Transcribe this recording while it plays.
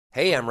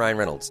Hey, I'm Ryan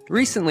Reynolds.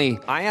 Recently,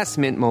 I asked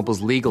Mint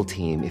Mobile's legal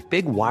team if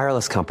big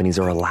wireless companies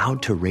are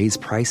allowed to raise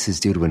prices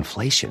due to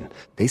inflation.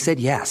 They said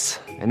yes.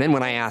 And then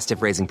when I asked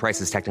if raising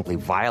prices technically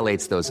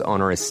violates those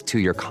onerous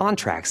two-year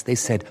contracts, they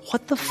said,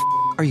 "What the f***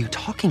 are you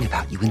talking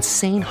about, you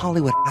insane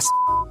Hollywood ass?"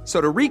 So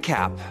to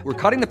recap, we're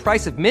cutting the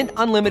price of Mint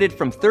Unlimited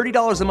from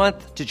 $30 a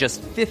month to just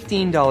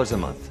 $15 a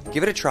month.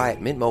 Give it a try at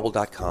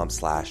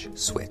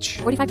mintmobile.com/switch.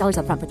 $45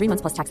 up front for 3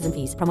 months plus taxes and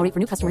fees. Promo rate for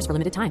new customers for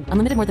limited time.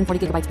 Unlimited more than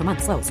 40 gigabytes per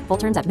month. Slows full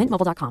terms at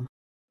mintmobile.com.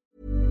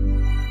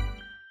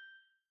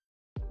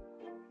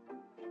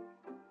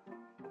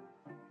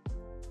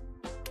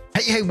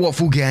 Hey,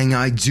 Waffle Gang,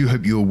 I do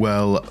hope you're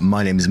well.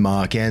 My name is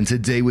Mark, and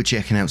today we're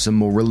checking out some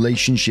more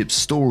relationship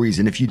stories.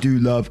 And if you do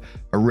love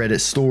a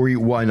Reddit story,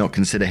 why not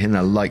consider hitting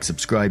that like,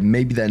 subscribe,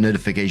 maybe that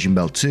notification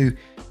bell too.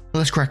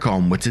 Let's crack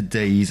on with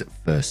today's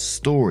first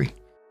story,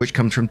 which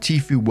comes from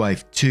Tifu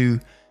Wife 2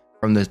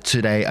 from the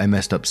Today I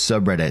Messed Up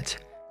subreddit.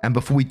 And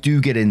before we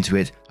do get into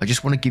it, I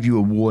just want to give you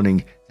a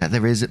warning that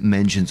there is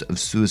mentions of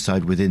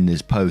suicide within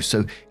this post.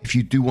 So if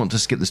you do want to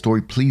skip the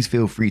story, please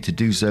feel free to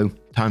do so.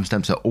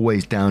 Timestamps are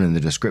always down in the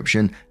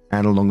description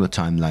and along the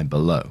timeline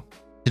below.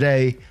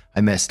 Today, I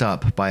messed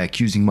up by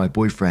accusing my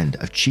boyfriend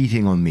of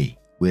cheating on me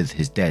with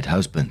his dead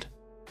husband.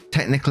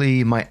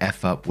 Technically, my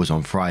F-up was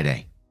on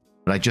Friday,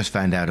 but I just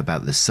found out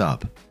about the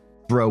sub.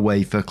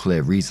 Throwaway for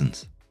clear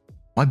reasons.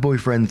 My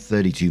boyfriend,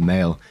 32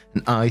 male,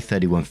 and I,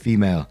 31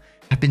 female,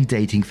 have been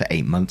dating for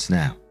 8 months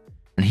now,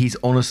 and he's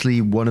honestly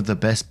one of the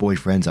best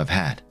boyfriends I've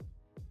had.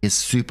 He's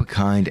super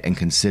kind and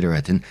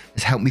considerate and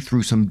has helped me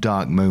through some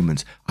dark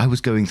moments I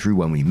was going through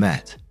when we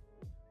met.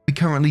 We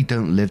currently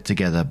don't live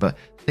together, but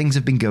things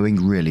have been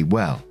going really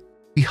well.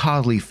 We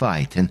hardly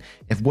fight, and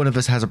if one of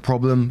us has a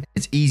problem,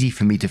 it's easy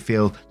for me to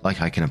feel like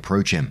I can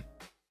approach him.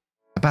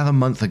 About a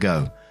month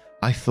ago,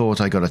 I thought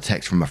I got a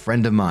text from a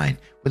friend of mine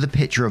with a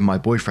picture of my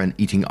boyfriend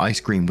eating ice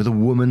cream with a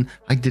woman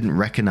I didn't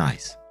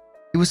recognize.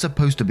 He was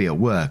supposed to be at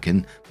work,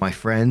 and my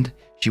friend,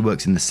 she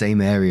works in the same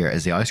area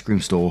as the ice cream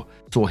store,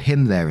 saw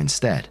him there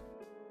instead.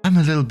 I'm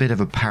a little bit of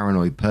a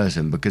paranoid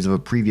person because of a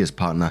previous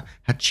partner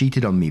had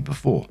cheated on me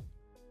before.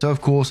 So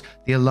of course,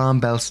 the alarm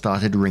bell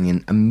started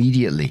ringing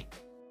immediately.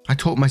 I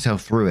talked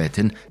myself through it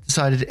and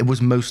decided it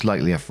was most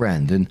likely a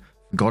friend and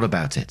forgot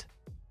about it.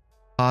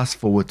 Fast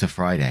forward to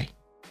Friday.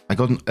 I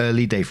got an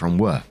early day from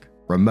work,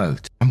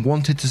 remote, and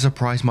wanted to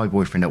surprise my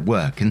boyfriend at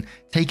work and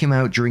take him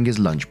out during his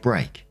lunch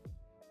break.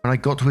 When I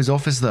got to his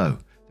office though,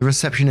 the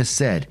receptionist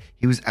said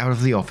he was out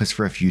of the office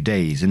for a few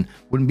days and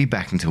wouldn't be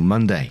back until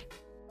Monday.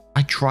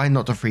 I tried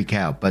not to freak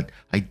out, but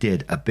I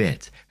did a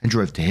bit and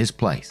drove to his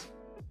place.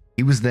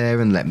 He was there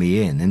and let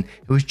me in, and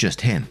it was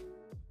just him.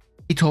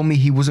 He told me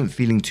he wasn't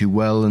feeling too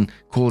well and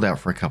called out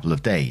for a couple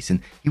of days, and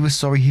he was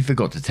sorry he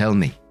forgot to tell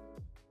me.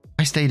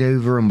 I stayed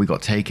over and we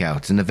got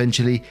takeout, and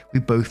eventually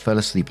we both fell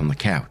asleep on the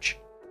couch.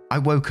 I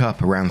woke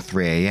up around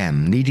 3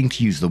 a.m. needing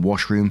to use the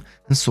washroom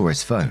and saw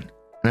his phone.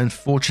 And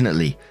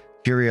unfortunately,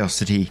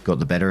 curiosity got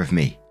the better of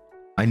me.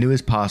 I knew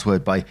his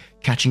password by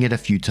catching it a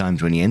few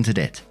times when he entered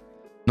it.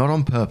 Not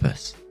on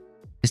purpose.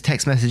 His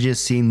text messages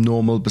seemed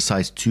normal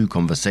besides 2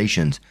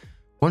 conversations.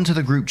 One to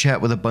the group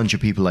chat with a bunch of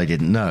people I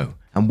didn't know,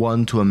 and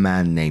one to a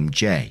man named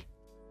Jay.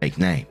 Fake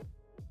name.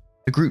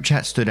 The group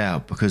chat stood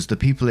out because the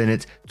people in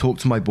it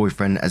talked to my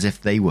boyfriend as if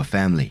they were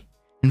family,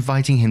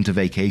 inviting him to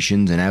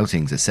vacations and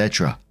outings,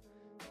 etc.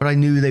 But I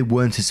knew they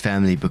weren't his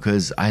family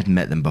because I had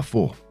met them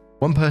before.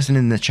 One person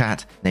in the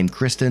chat, named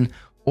Kristen,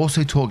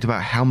 also talked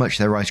about how much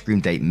their ice cream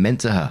date meant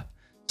to her,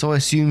 so I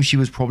assumed she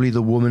was probably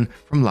the woman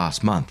from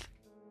last month.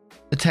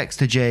 The texts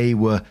to Jay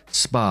were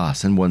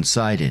sparse and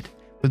one-sided,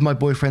 with my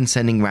boyfriend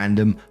sending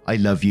random "I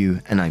love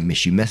you" and "I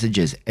miss you"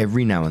 messages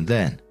every now and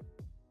then.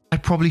 I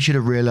probably should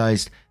have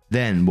realized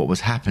then what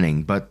was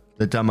happening, but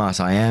the dumbass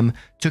I am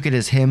took it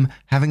as him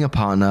having a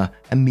partner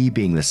and me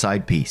being the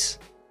side piece.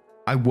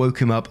 I woke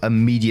him up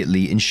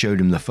immediately and showed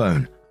him the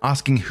phone,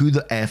 asking who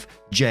the F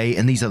Jay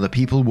and these other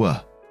people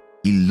were.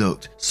 He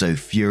looked so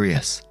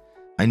furious.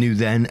 I knew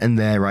then and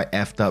there I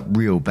effed up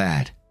real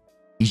bad.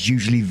 He's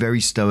usually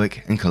very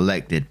stoic and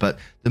collected, but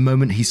the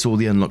moment he saw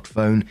the unlocked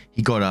phone,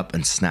 he got up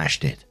and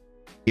snatched it.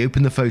 He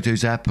opened the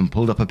Photos app and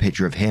pulled up a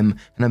picture of him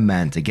and a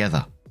man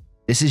together.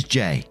 "This is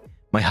Jay,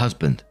 my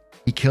husband.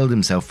 He killed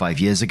himself 5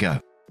 years ago."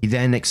 He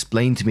then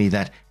explained to me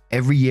that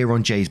every year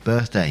on Jay's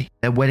birthday,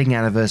 their wedding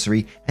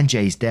anniversary, and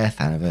Jay's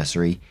death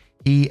anniversary,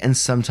 he and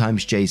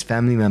sometimes Jay's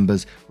family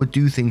members would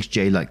do things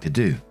Jay liked to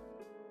do.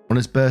 On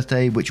his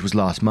birthday, which was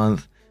last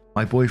month,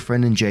 my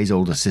boyfriend and Jay's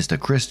older sister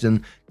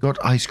Kristen got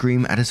ice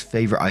cream at his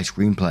favorite ice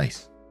cream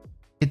place.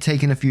 He'd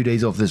taken a few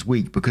days off this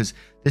week because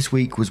this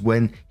week was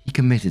when he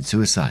committed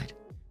suicide,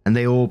 and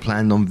they all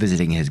planned on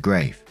visiting his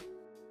grave.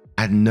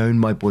 I had known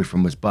my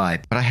boyfriend was bi,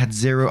 but I had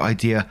zero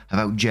idea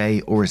about Jay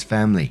or his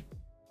family.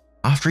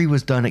 After he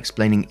was done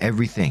explaining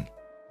everything,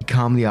 he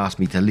calmly asked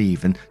me to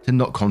leave and to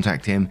not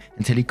contact him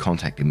until he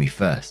contacted me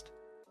first.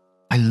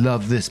 I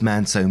love this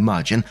man so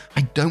much and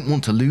I don't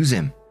want to lose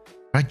him.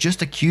 But I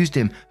just accused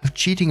him of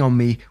cheating on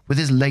me with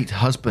his late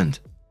husband.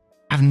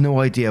 I have no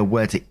idea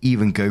where to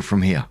even go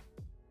from here.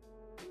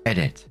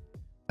 Edit.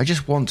 I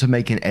just want to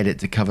make an edit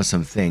to cover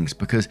some things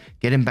because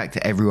getting back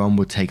to everyone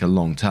would take a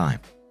long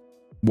time.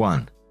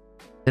 1.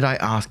 Did I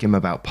ask him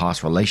about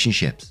past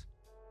relationships?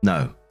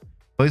 No.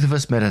 Both of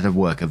us met at a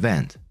work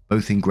event,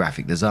 both in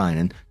graphic design,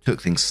 and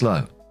took things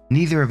slow.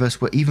 Neither of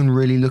us were even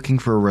really looking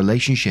for a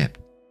relationship.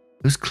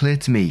 It was clear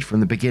to me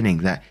from the beginning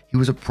that he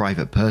was a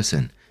private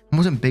person and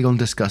wasn't big on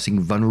discussing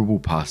vulnerable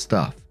past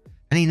stuff,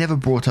 and he never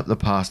brought up the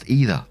past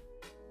either.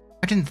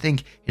 I didn't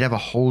think he'd have a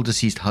whole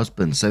deceased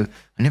husband, so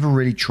I never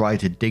really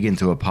tried to dig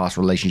into a past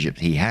relationship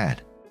he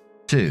had.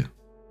 2.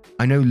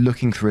 I know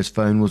looking through his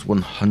phone was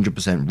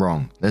 100%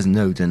 wrong, there's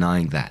no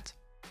denying that.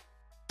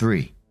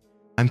 3.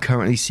 I'm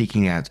currently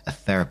seeking out a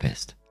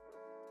therapist.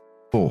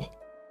 4.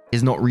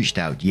 He's not reached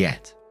out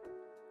yet.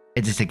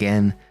 Edit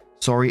again,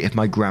 sorry if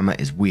my grammar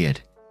is weird.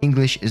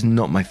 English is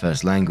not my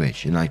first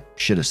language, and I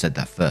should have said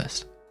that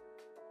first.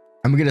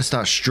 And we're going to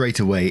start straight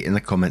away in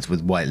the comments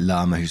with White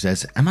Llama, who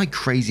says, am I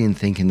crazy in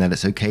thinking that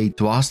it's okay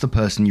to ask the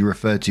person you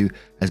refer to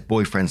as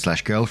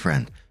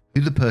boyfriend/girlfriend who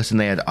the person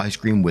they had ice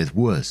cream with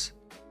was?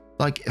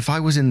 Like, if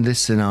I was in this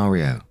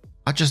scenario,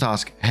 I'd just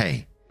ask,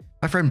 hey,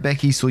 my friend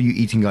Becky saw you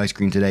eating ice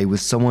cream today with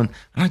someone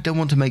and I don't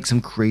want to make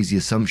some crazy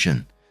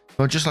assumption,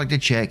 so I'd just like to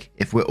check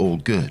if we're all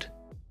good.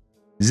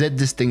 Z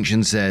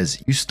Distinction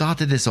says, you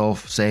started this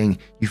off saying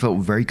you felt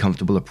very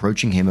comfortable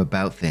approaching him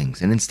about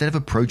things, and instead of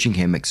approaching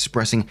him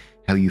expressing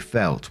how you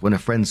felt when a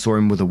friend saw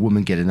him with a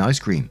woman getting ice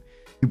cream,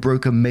 you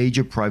broke a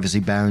major privacy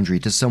boundary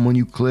to someone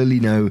you clearly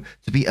know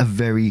to be a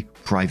very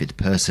private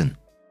person.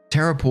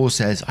 Terrapore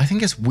says, I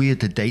think it's weird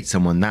to date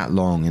someone that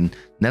long and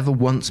never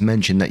once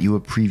mention that you were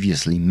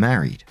previously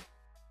married.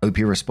 OP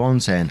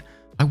responds saying,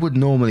 I would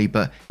normally,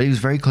 but he was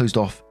very closed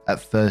off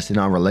at first in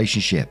our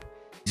relationship.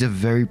 He's a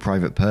very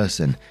private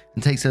person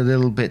and takes a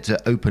little bit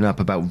to open up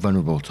about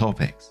vulnerable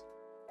topics.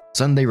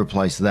 Sunday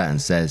replies to that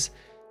and says,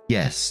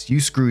 yes, you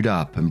screwed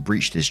up and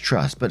breached his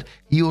trust, but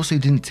he also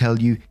didn't tell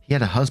you he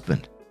had a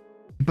husband.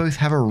 You both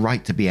have a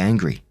right to be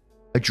angry.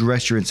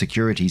 Address your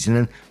insecurities and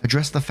then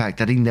address the fact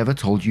that he never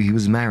told you he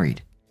was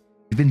married.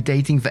 You've been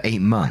dating for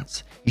 8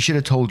 months. He should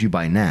have told you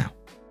by now.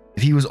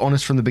 If he was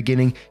honest from the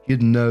beginning,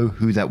 you'd know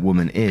who that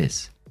woman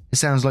is. It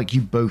sounds like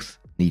you both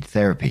need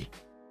therapy.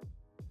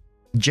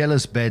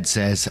 Jealous Bed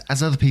says,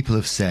 as other people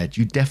have said,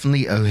 you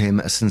definitely owe him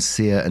a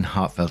sincere and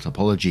heartfelt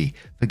apology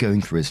for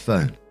going through his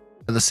phone.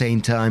 At the same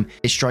time,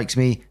 it strikes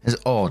me as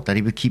odd that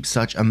he would keep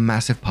such a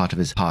massive part of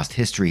his past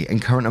history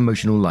and current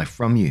emotional life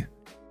from you.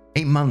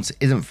 8 months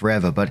isn't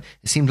forever, but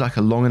it seems like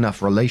a long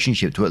enough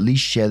relationship to at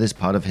least share this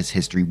part of his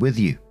history with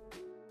you.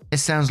 It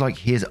sounds like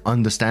he is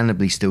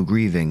understandably still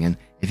grieving, and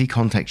if he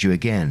contacts you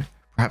again,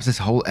 perhaps this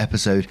whole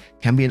episode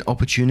can be an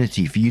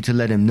opportunity for you to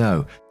let him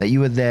know that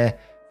you are there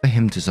for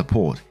him to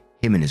support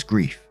him in his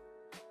grief.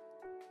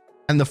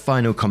 And the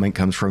final comment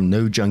comes from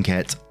No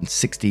Junket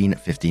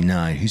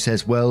 1659, who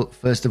says, well,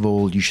 first of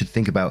all, you should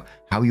think about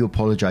how you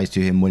apologize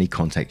to him when he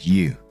contacts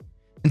you.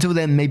 Until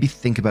then, maybe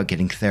think about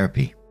getting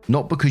therapy.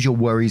 Not because your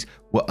worries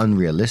were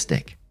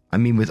unrealistic. I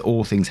mean, with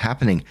all things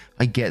happening,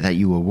 I get that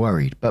you were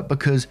worried, but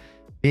because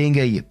being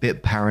a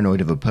bit paranoid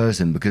of a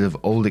person because of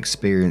old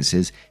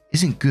experiences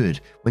isn't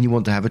good when you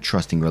want to have a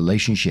trusting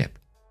relationship.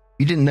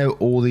 You didn't know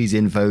all these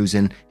infos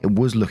and it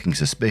was looking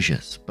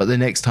suspicious, but the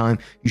next time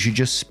you should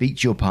just speak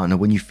to your partner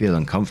when you feel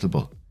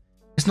uncomfortable.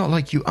 It's not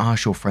like you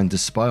asked your friend to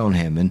spy on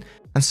him and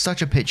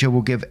such a picture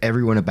will give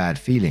everyone a bad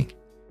feeling.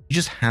 You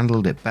just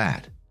handled it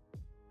bad.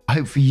 I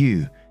hope for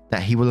you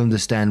that he will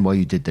understand why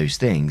you did those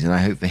things, and I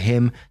hope for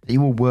him that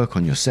you will work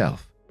on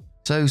yourself,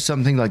 so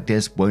something like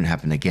this won't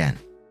happen again.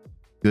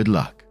 Good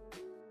luck.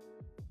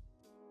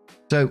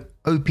 So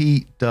OP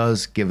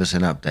does give us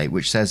an update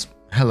which says,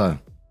 hello.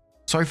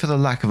 Sorry for the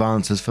lack of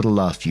answers for the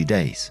last few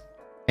days.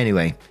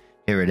 Anyway,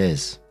 here it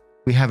is.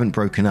 We haven't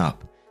broken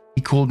up.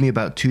 He called me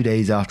about 2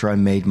 days after I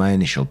made my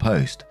initial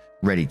post,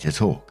 ready to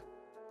talk.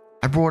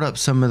 I brought up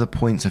some of the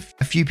points a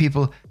few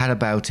people had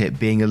about it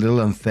being a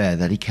little unfair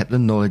that he kept the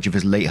knowledge of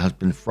his late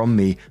husband from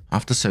me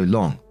after so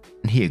long,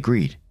 and he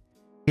agreed.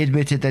 He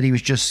admitted that he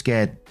was just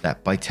scared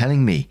that by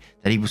telling me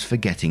that he was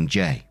forgetting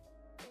Jay.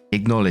 He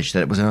acknowledged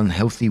that it was an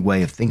unhealthy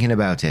way of thinking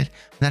about it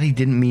and that he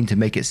didn't mean to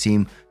make it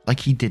seem like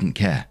he didn't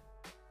care.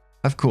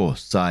 Of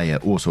course, I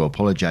also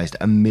apologized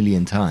a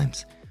million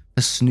times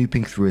for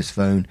snooping through his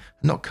phone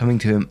and not coming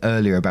to him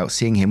earlier about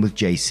seeing him with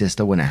Jay's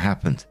sister when it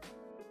happened.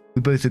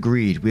 We both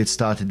agreed we had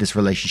started this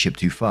relationship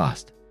too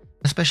fast,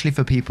 especially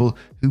for people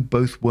who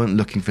both weren't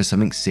looking for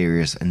something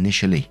serious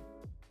initially.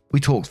 We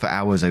talked for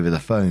hours over the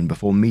phone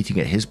before meeting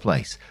at his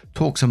place,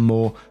 talked some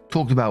more,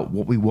 talked about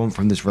what we want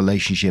from this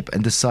relationship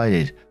and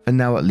decided, for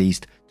now at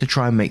least, to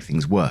try and make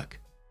things work.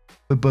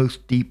 We're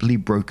both deeply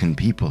broken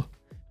people,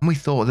 and we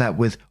thought that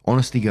with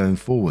honesty going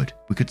forward,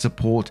 we could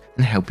support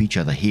and help each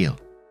other heal.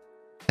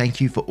 Thank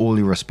you for all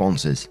your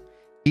responses,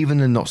 even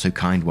the not so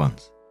kind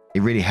ones. They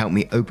really helped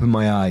me open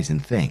my eyes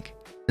and think,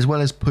 as well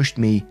as pushed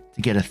me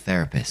to get a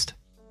therapist.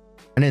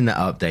 And in that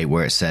update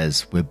where it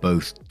says we're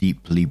both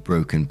deeply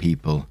broken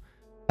people,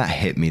 that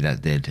hit me,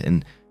 that did.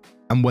 And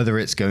whether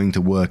it's going to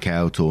work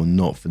out or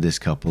not for this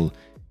couple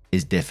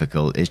is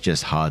difficult. It's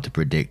just hard to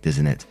predict,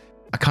 isn't it?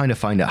 I kind of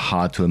find it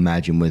hard to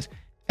imagine with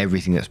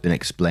everything that's been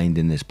explained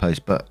in this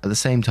post, but at the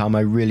same time,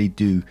 I really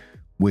do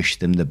wish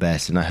them the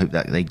best, and I hope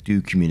that they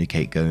do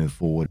communicate going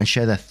forward and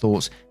share their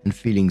thoughts and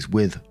feelings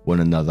with one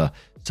another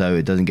so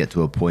it doesn't get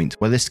to a point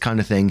where this kind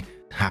of thing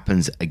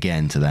happens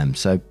again to them.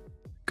 So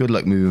good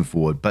luck moving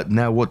forward. But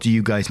now, what do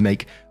you guys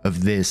make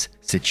of this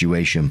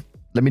situation?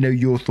 Let me know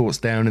your thoughts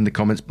down in the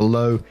comments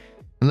below,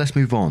 and let's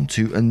move on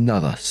to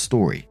another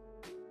story.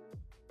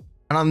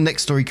 And our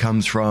next story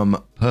comes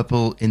from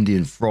Purple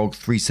Indian Frog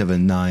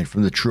 379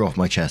 from the True Off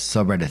My Chest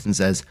subreddit and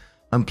says,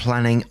 I'm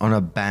planning on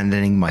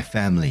abandoning my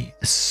family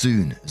as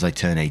soon as I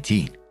turn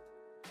 18.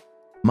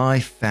 My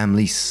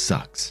family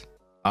sucks.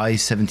 I,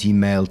 17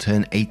 male,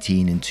 turn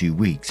 18 in 2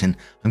 weeks, and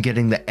I'm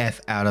getting the F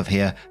out of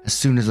here as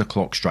soon as the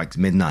clock strikes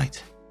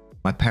midnight.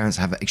 My parents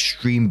have an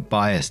extreme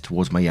bias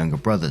towards my younger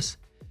brothers,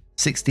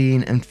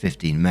 16 and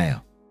 15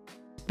 male.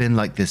 It's been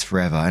like this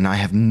forever, and I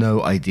have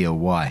no idea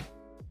why.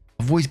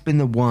 I've always been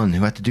the one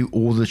who had to do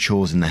all the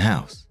chores in the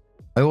house.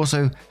 I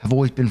also have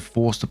always been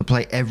forced to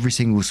play every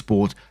single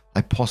sport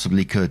I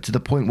possibly could, to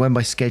the point where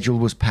my schedule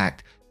was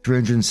packed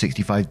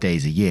 365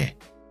 days a year.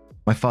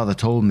 My father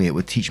told me it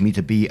would teach me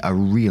to be a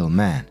real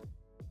man.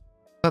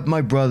 But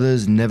my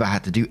brothers never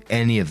had to do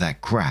any of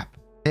that crap.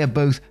 They are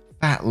both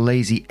fat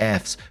lazy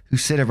Fs who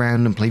sit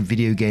around and play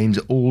video games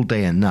all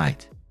day and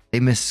night.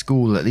 They miss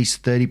school at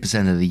least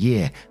 30% of the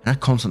year and are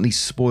constantly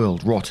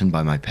spoiled rotten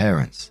by my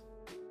parents.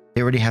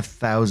 They already have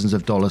thousands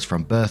of dollars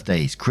from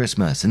birthdays,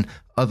 Christmas, and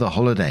other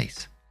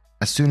holidays.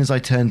 As soon as I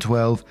turned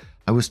 12,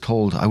 I was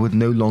told I would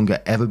no longer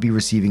ever be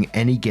receiving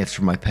any gifts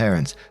from my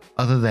parents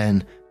other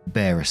than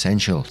bare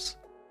essentials.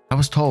 I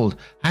was told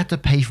I had to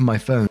pay for my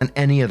phone and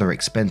any other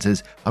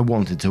expenses I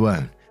wanted to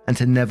own, and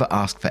to never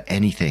ask for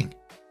anything.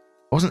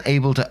 I wasn't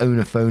able to own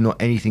a phone or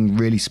anything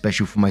really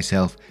special for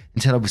myself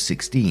until I was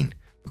 16,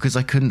 because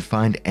I couldn't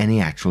find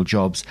any actual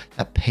jobs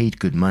that paid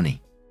good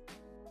money.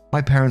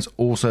 My parents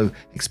also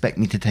expect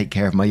me to take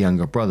care of my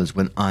younger brothers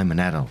when I'm an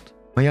adult.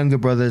 My younger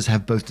brothers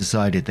have both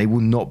decided they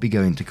will not be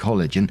going to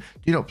college and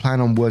do not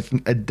plan on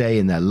working a day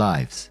in their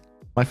lives.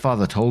 My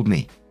father told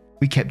me,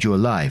 "We kept you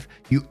alive,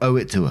 you owe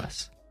it to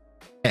us."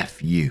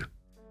 F you.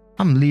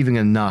 I'm leaving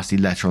a nasty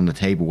letter on the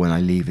table when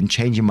I leave and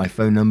changing my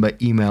phone number,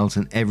 emails,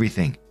 and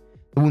everything.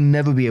 They will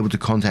never be able to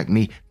contact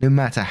me no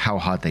matter how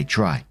hard they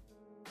try.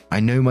 I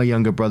know my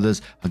younger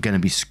brothers are going to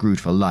be screwed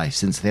for life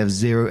since they have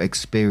zero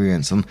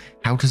experience on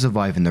how to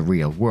survive in the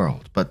real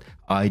world, but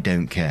I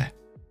don't care.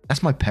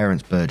 That's my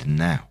parents' burden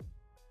now.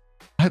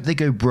 I hope they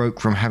go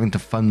broke from having to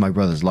fund my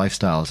brothers'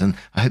 lifestyles, and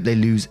I hope they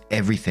lose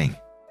everything.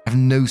 I have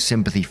no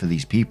sympathy for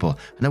these people,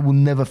 and I will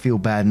never feel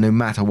bad no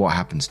matter what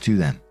happens to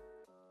them.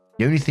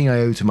 The only thing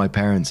I owe to my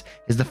parents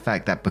is the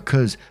fact that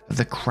because of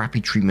the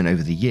crappy treatment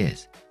over the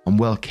years, I'm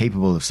well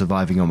capable of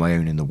surviving on my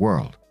own in the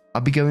world. I'll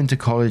be going to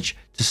college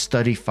to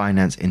study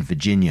finance in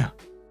Virginia.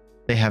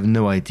 They have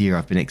no idea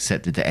I've been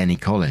accepted to any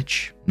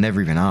college, never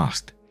even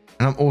asked.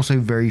 And I'm also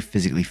very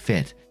physically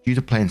fit due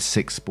to playing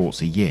 6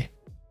 sports a year.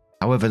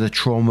 However, the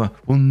trauma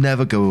will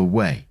never go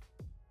away.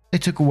 They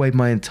took away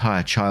my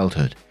entire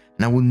childhood,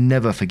 and I will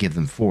never forgive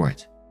them for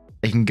it.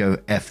 They can go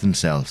F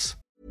themselves.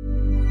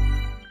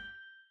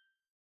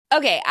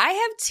 Okay, I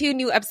have 2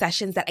 new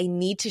obsessions that I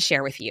need to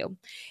share with you.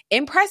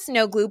 Impress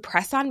No Glue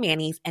Press-On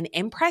Manis and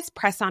Impress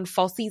Press-On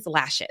Falsies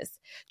Lashes.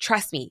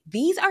 Trust me,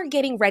 these are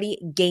getting ready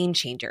game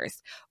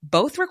changers.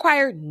 Both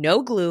require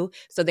no glue,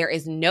 so there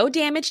is no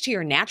damage to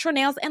your natural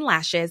nails and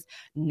lashes,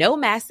 no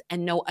mess,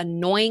 and no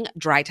annoying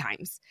dry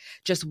times.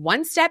 Just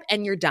one step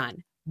and you're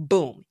done.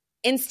 Boom.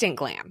 Instant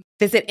glam.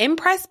 Visit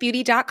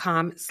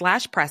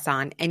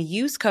impressbeauty.com/presson and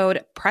use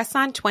code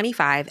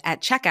PRESSON25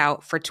 at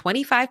checkout for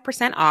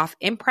 25% off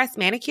Impress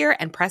Manicure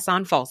and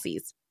Press-On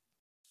Falsies.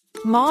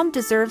 Mom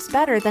deserves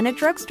better than a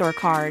drugstore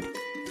card.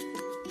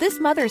 This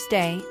Mother's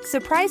Day,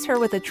 surprise her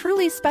with a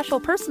truly special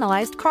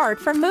personalized card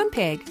from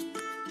Moonpig.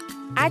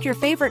 Add your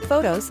favorite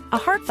photos, a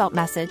heartfelt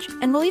message,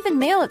 and we'll even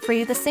mail it for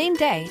you the same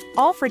day,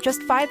 all for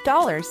just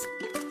 $5.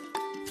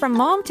 From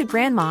mom to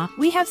grandma,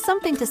 we have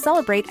something to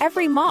celebrate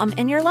every mom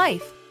in your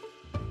life.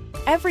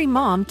 Every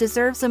mom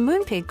deserves a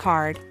Moonpig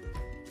card.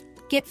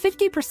 Get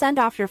 50%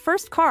 off your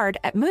first card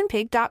at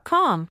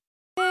moonpig.com.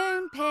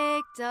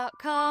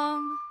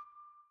 Moonpig.com.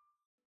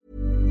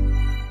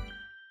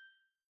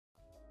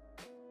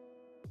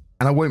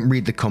 And I won't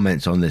read the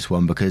comments on this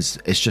one because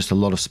it's just a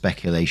lot of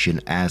speculation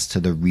as to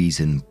the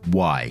reason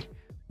why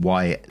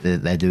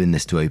they're doing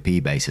this to OP,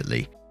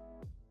 basically.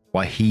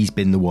 Why he's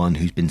been the one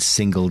who's been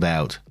singled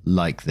out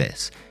like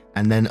this.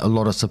 And then a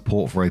lot of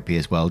support for OP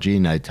as well. You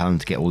know, telling him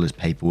to get all his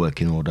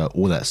paperwork in order,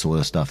 all that sort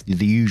of stuff.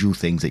 The usual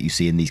things that you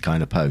see in these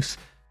kind of posts.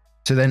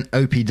 So then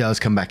OP does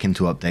come back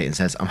into update and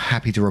says, I'm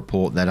happy to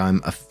report that I'm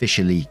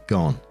officially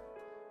gone.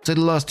 So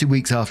the last 2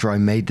 weeks after I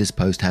made this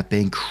post have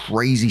been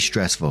crazy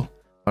stressful,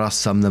 but I'll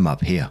sum them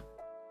up here.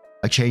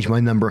 I changed my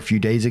number a few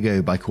days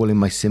ago by calling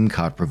my SIM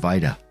card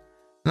provider.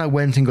 And I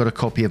went and got a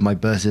copy of my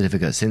birth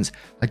certificate since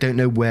I don't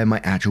know where my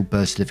actual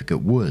birth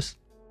certificate was.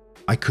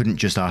 I couldn't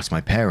just ask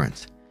my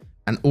parents.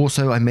 And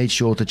also I made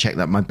sure to check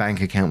that my bank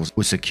account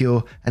was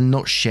secure and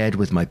not shared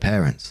with my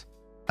parents.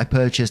 I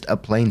purchased a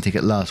plane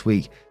ticket last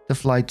week to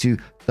fly to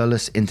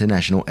Dulles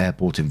International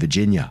Airport in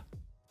Virginia,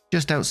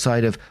 just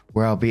outside of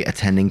where I'll be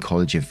attending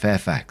college in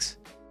Fairfax.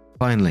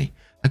 Finally,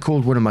 I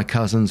called one of my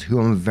cousins who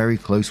I'm very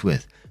close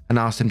with and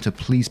asked him to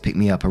please pick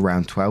me up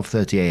around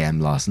 12:30 a.m.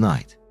 last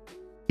night.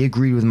 He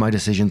agreed with my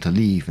decision to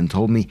leave and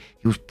told me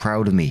he was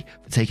proud of me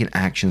for taking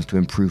actions to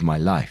improve my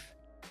life.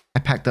 I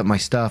packed up my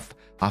stuff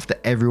after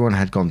everyone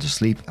had gone to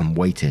sleep and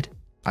waited.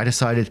 I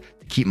decided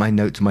to keep my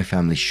note to my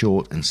family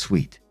short and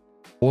sweet.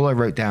 All I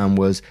wrote down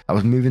was I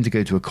was moving to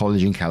go to a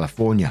college in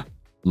California,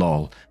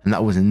 lol, and that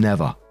I was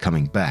never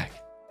coming back.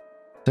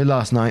 So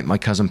last night my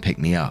cousin picked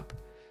me up.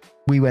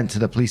 We went to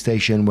the police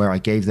station where I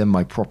gave them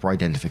my proper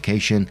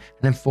identification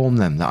and informed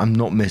them that I'm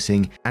not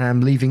missing and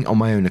I'm leaving on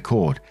my own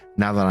accord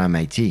now that I'm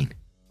 18.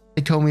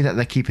 They told me that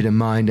they'll keep it in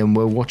mind and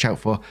will watch out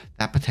for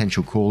that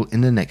potential call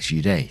in the next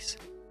few days.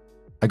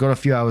 I got a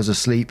few hours of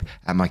sleep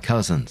at my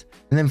cousin's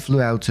and then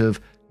flew out of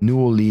New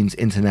Orleans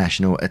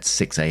International at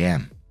 6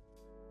 a.m.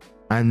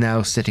 I am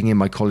now sitting in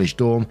my college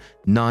dorm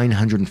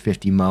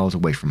 950 miles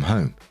away from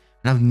home,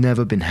 and I've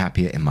never been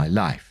happier in my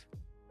life.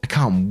 I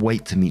can't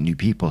wait to meet new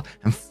people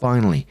and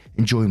finally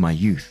enjoy my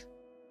youth.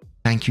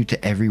 Thank you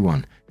to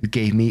everyone who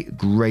gave me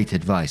great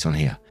advice on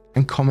here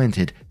and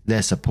commented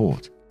their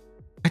support.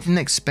 I didn't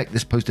expect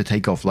this post to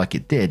take off like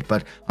it did,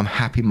 but I'm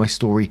happy my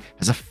story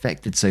has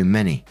affected so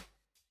many.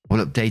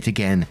 We'll update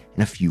again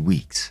in a few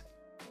weeks.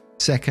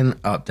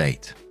 Second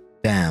update.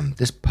 Damn,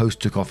 this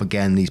post took off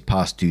again these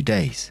past 2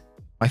 days.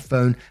 My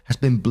phone has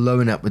been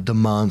blowing up with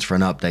demands for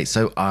an update,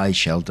 so I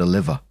shall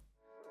deliver.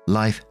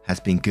 Life has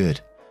been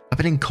good. I've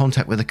been in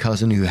contact with a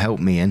cousin who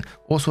helped me and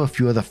also a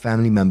few other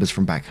family members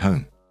from back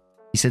home.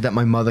 He said that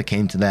my mother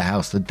came to their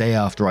house the day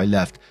after I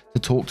left to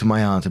talk to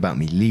my aunt about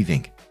me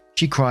leaving.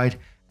 She cried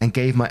and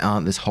gave my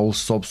aunt this whole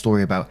sob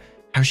story about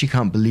how she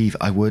can't believe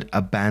I would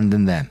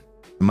abandon them.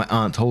 And my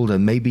aunt told her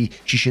maybe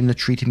she shouldn't have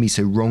treated me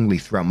so wrongly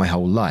throughout my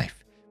whole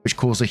life, which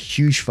caused a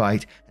huge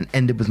fight and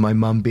ended with my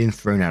mum being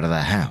thrown out of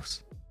their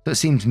house. So it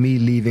seems me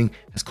leaving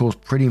has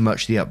caused pretty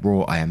much the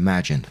uproar I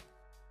imagined.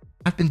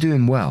 I've been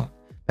doing well,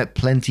 met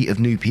plenty of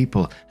new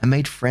people and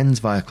made friends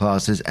via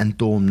classes and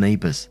dorm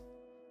neighbours.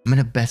 I'm in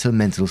a better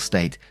mental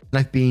state than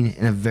I've been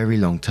in a very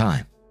long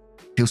time.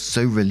 I feel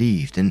so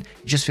relieved and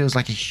it just feels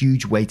like a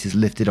huge weight is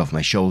lifted off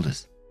my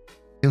shoulders.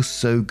 It feels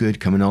so good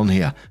coming on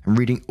here and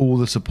reading all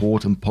the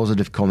support and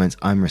positive comments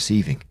I'm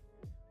receiving.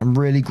 I'm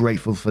really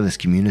grateful for this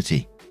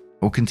community.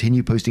 I'll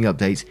continue posting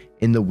updates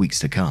in the weeks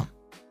to come.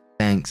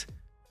 Thanks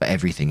for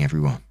everything,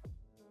 everyone.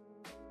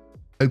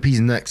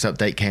 OP's next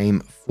update came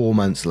 4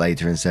 months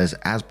later and says,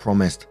 as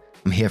promised,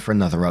 I'm here for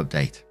another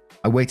update.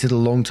 I waited a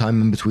long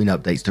time in between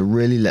updates to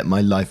really let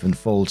my life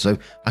unfold so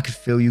I could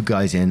fill you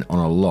guys in on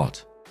a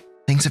lot.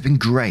 Things have been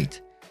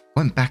great. I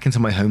went back into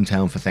my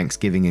hometown for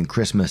Thanksgiving and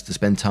Christmas to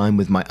spend time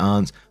with my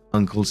aunts,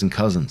 uncles and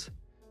cousins.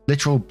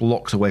 Literal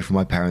blocks away from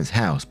my parents'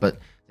 house, but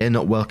they're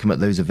not welcome at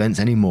those events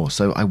anymore,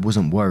 so I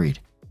wasn't worried.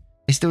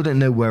 They still don't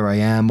know where I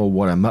am or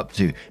what I'm up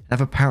to and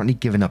have apparently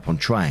given up on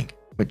trying,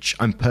 which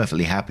I'm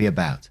perfectly happy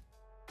about.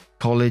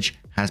 College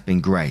has been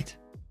great.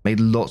 Made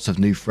lots of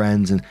new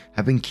friends and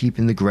have been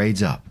keeping the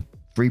grades up.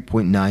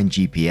 3.9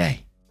 GPA.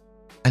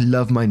 I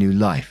love my new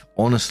life,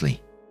 honestly.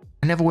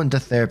 I never went to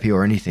therapy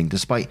or anything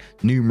despite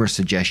numerous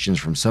suggestions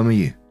from some of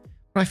you,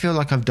 but I feel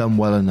like I've done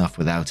well enough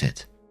without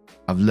it.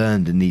 I've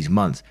learned in these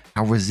months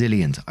how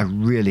resilient I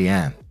really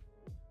am.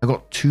 I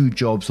got 2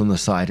 jobs on the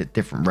side at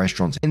different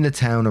restaurants in the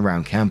town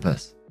around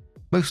campus.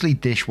 Mostly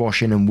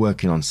dishwashing and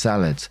working on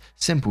salads,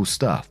 simple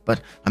stuff,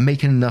 but I'm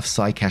making enough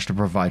side cash to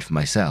provide for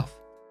myself.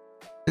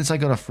 Since I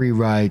got a free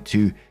ride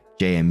to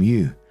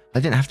JMU, I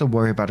didn't have to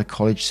worry about a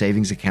college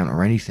savings account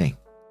or anything,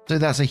 so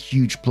that's a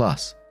huge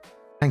plus.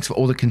 Thanks for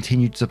all the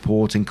continued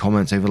support and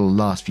comments over the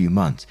last few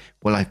months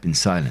while I've been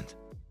silent.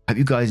 Hope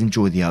you guys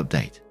enjoyed the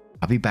update.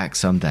 I'll be back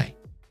someday.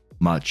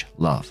 Much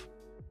love.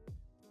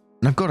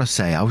 And I've got to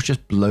say, I was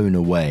just blown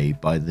away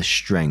by the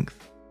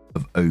strength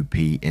of OP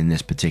in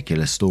this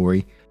particular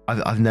story.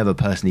 I've never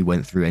personally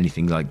went through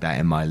anything like that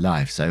in my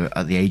life, so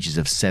at the ages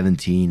of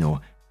 17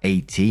 or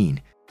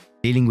 18,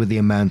 dealing with the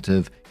amount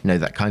of,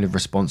 that kind of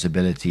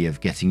responsibility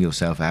of getting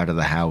yourself out of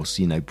the house,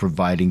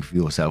 providing for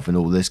yourself and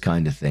all this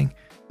kind of thing.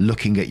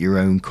 Looking at your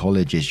own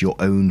college as your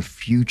own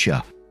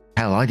future.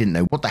 Hell, I didn't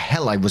know what the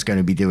hell I was going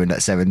to be doing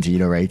at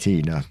 17 or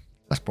 18.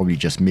 That's probably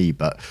just me,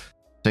 but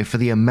so for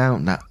the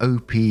amount that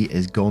OP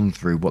has gone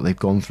through, what they've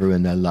gone through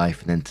in their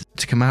life, and then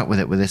to come out with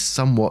it with this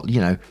somewhat,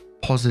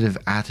 positive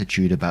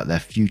attitude about their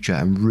future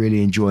and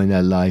really enjoying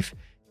their life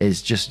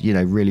is just,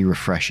 really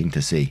refreshing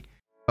to see.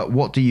 But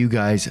what do you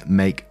guys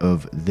make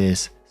of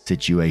this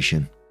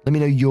situation? Let me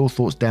know your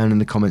thoughts down in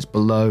the comments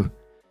below, and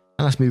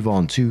let's move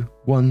on to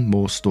one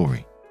more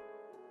story.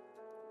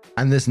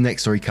 And this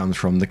next story comes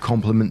from the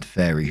Compliment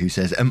Fairy, who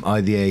says, am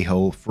I the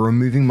a-hole for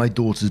removing my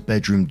daughter's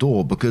bedroom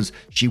door because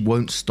she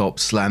won't stop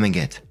slamming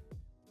it?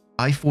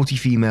 I, 40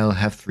 female,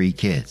 have 3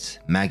 kids.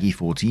 Maggie,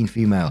 14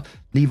 female,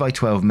 Levi,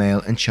 12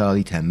 male, and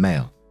Charlie, 10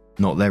 male.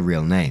 Not their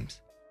real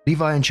names.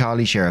 Levi and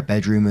Charlie share a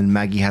bedroom and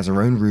Maggie has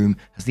her own room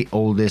as the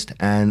oldest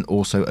and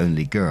also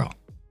only girl.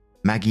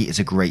 Maggie is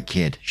a great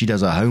kid. She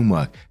does her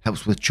homework,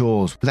 helps with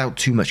chores without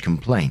too much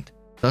complaint,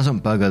 doesn't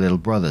bug her little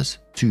brothers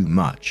too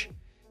much.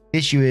 The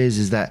issue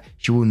is that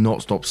she will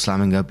not stop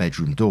slamming her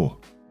bedroom door.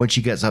 When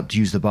she gets up to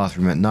use the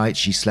bathroom at night,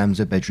 she slams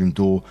her bedroom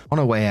door on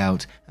her way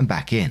out and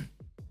back in.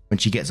 When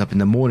she gets up in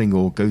the morning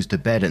or goes to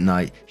bed at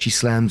night, she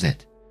slams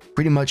it.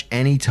 Pretty much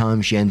any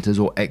time she enters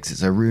or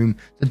exits her room,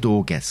 the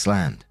door gets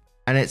slammed.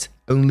 And it's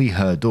only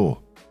her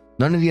door.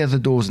 None of the other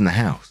doors in the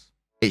house.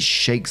 It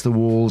shakes the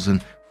walls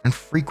and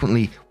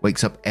frequently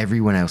wakes up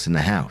everyone else in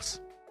the house.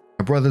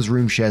 Her brother's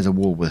room shares a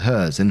wall with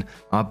hers, and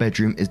our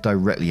bedroom is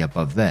directly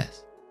above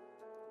theirs.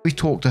 We've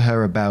talked to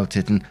her about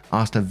it and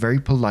asked her very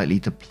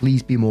politely to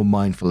please be more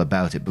mindful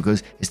about it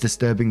because it's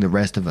disturbing the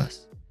rest of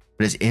us.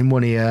 But it's in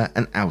one ear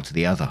and out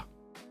the other.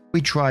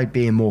 We tried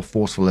being more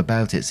forceful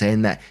about it,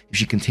 saying that if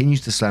she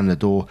continues to slam the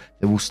door,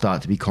 there will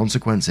start to be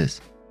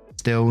consequences.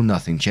 Still,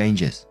 nothing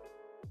changes.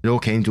 It all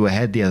came to a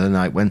head the other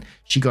night when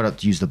she got up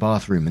to use the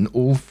bathroom and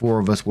all 4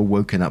 of us were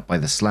woken up by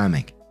the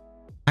slamming.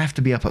 I have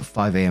to be up at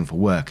 5 a.m. for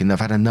work and I've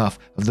had enough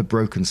of the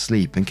broken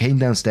sleep and came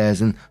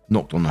downstairs and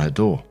knocked on her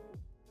door.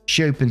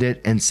 She opened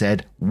it and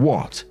said,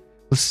 "What?"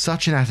 with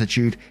such an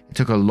attitude it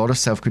took a lot of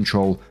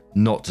self-control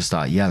not to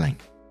start yelling.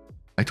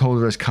 I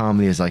told her as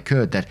calmly as I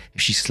could that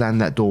if she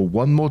slammed that door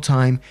one more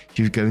time,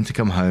 she was going to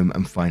come home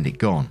and find it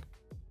gone.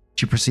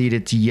 She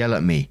proceeded to yell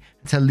at me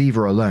and to leave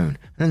her alone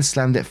and then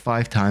slammed it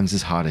 5 times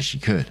as hard as she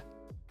could.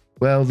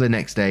 Well, the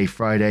next day,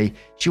 Friday,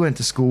 she went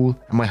to school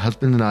and my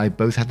husband and I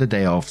both had the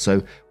day off,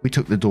 so we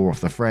took the door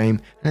off the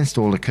frame and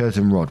installed a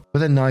curtain rod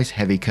with a nice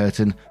heavy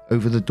curtain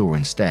over the door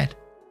instead.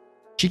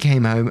 She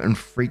came home and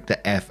freaked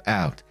the F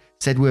out,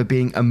 said we were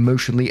being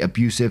emotionally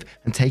abusive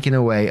and taking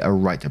away our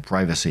right to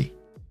privacy.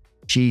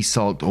 She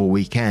sulked all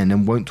weekend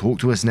and won't talk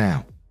to us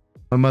now.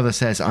 My mother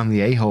says I'm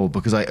the a-hole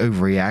because I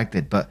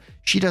overreacted, but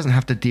she doesn't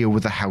have to deal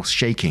with the house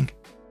shaking.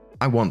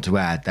 I want to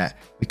add that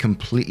we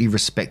completely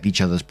respect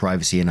each other's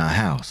privacy in our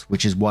house,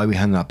 which is why we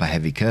hung up a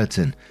heavy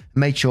curtain and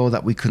made sure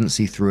that we couldn't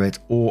see through it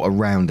or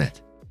around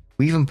it.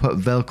 We even put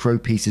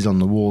Velcro pieces on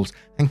the walls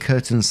and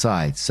curtain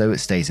sides so it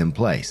stays in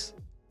place.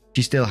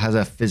 She still has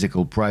her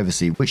physical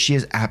privacy, which she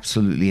is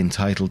absolutely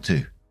entitled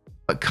to,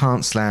 but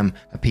can't slam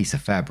a piece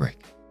of fabric.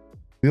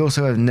 We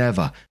also have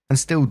never, and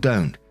still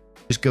don't,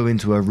 just go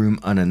into her room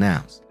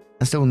unannounced,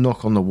 and still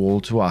knock on the wall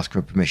to ask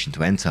for permission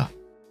to enter.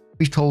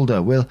 We've told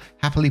her we'll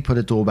happily put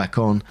a door back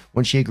on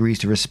when she agrees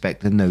to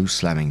respect the no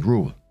slamming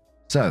rule.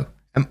 So,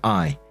 am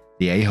I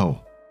the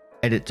a-hole?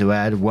 Edit to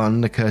add: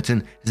 1. The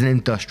curtain is an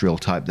industrial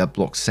type that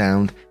blocks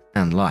sound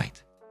and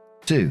light.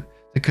 2.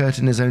 The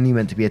curtain is only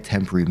meant to be a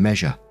temporary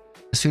measure.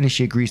 As soon as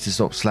she agrees to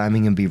stop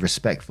slamming and be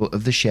respectful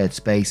of the shared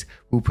space,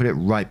 we'll put it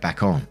right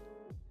back on.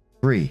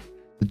 3.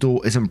 The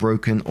door isn't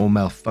broken or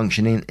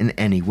malfunctioning in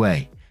any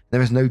way.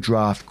 There is no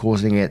draft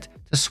causing it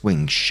to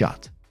swing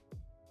shut.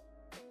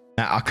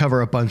 Now, I'll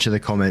cover a bunch of the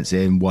comments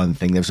in one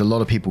thing. There's a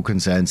lot of people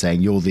concerned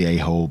saying you're the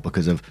a-hole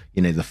because of,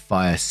 the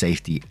fire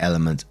safety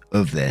element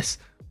of this.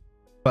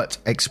 But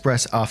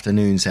Express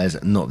Afternoon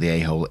says, not the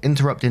a-hole.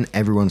 Interrupting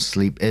everyone's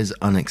sleep is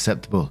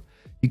unacceptable.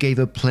 You gave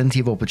her plenty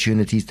of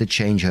opportunities to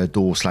change her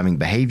door slamming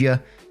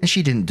behavior, and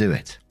she didn't do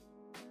it.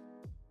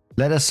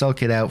 Let her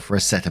sulk it out for a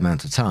set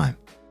amount of time.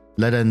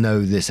 Let her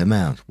know this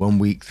amount, 1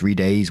 week, 3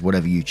 days,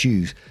 whatever you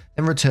choose,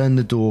 then return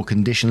the door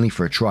conditionally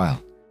for a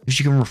trial. If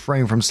she can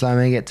refrain from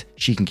slamming it,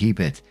 she can keep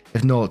it.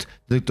 If not,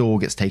 the door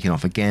gets taken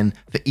off again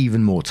for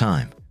even more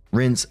time.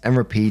 Rinse and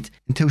repeat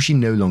until she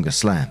no longer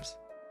slams.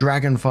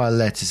 Dragonfire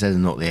Letter says,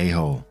 not the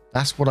a-hole.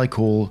 That's what I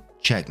call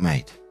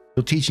checkmate.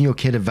 You're teaching your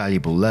kid a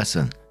valuable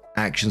lesson.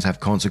 Actions have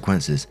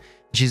consequences.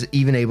 She's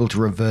even able to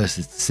reverse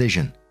this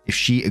decision if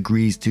she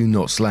agrees to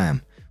not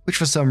slam, which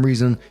for some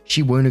reason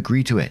she won't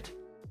agree to it.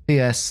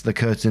 P.S. The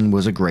curtain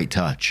was a great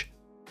touch.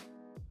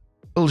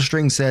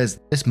 Bullstring says,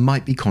 this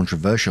might be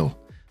controversial,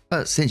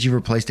 but since you've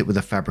replaced it with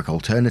a fabric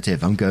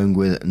alternative, I'm going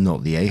with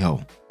not the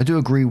a-hole. I do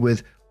agree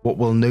with what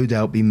will no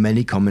doubt be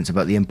many comments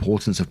about the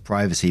importance of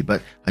privacy,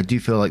 but I do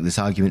feel like this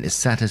argument is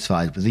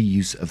satisfied with the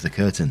use of the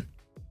curtain.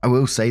 I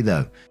will say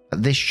though,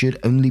 that this should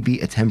only be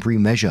a temporary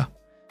measure.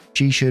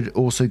 She should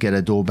also get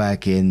her door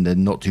back in the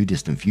not too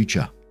distant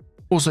future.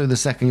 Also, the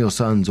second your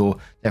sons or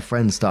their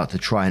friends start to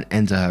try and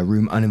enter her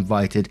room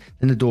uninvited,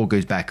 then the door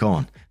goes back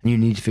on and you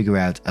need to figure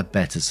out a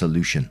better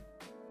solution.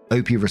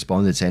 OP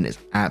responded saying it's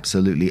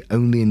absolutely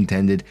only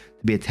intended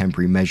to be a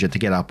temporary measure to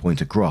get our point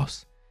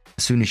across.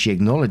 As soon as she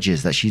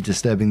acknowledges that she's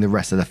disturbing the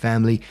rest of the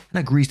family and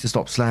agrees to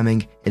stop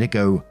slamming, it'll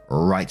go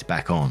right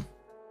back on.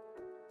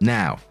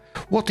 Now,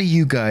 what do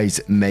you guys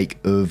make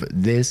of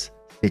this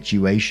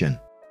situation?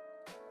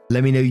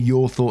 Let me know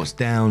your thoughts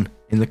down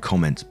in the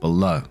comments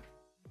below.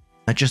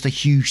 And just a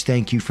huge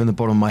thank you from the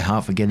bottom of my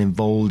heart for getting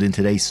involved in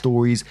today's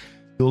stories.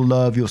 Your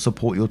love, your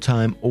support, your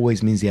time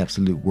always means the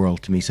absolute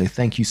world to me. So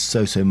thank you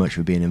so much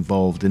for being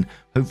involved, and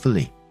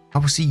hopefully I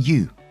will see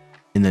you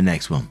in the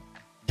next one.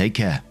 Take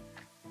care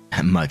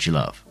and much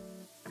love.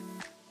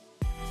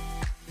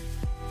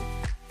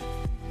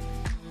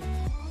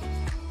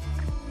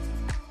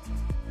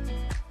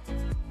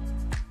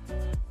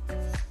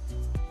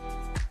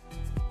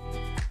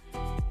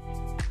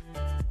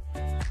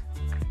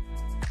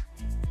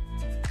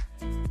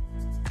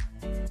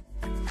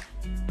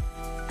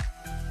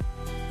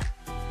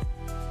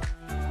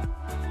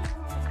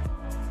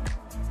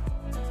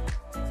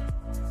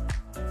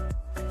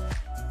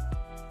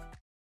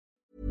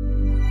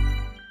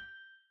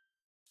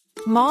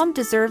 Mom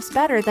deserves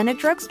better than a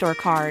drugstore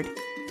card.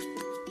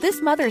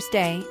 This Mother's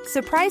Day,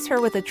 surprise her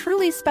with a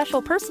truly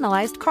special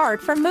personalized card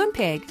from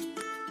Moonpig.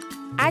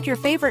 Add your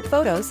favorite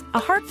photos, a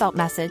heartfelt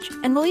message,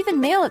 and we'll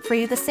even mail it for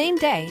you the same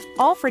day,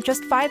 all for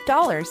just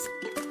 $5.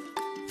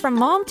 From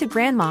mom to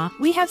grandma,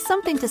 we have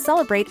something to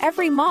celebrate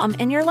every mom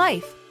in your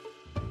life.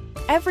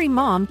 Every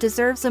mom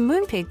deserves a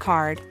Moonpig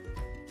card.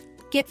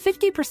 Get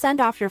 50%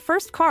 off your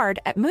first card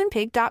at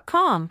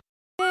moonpig.com.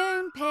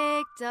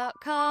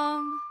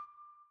 Moonpig.com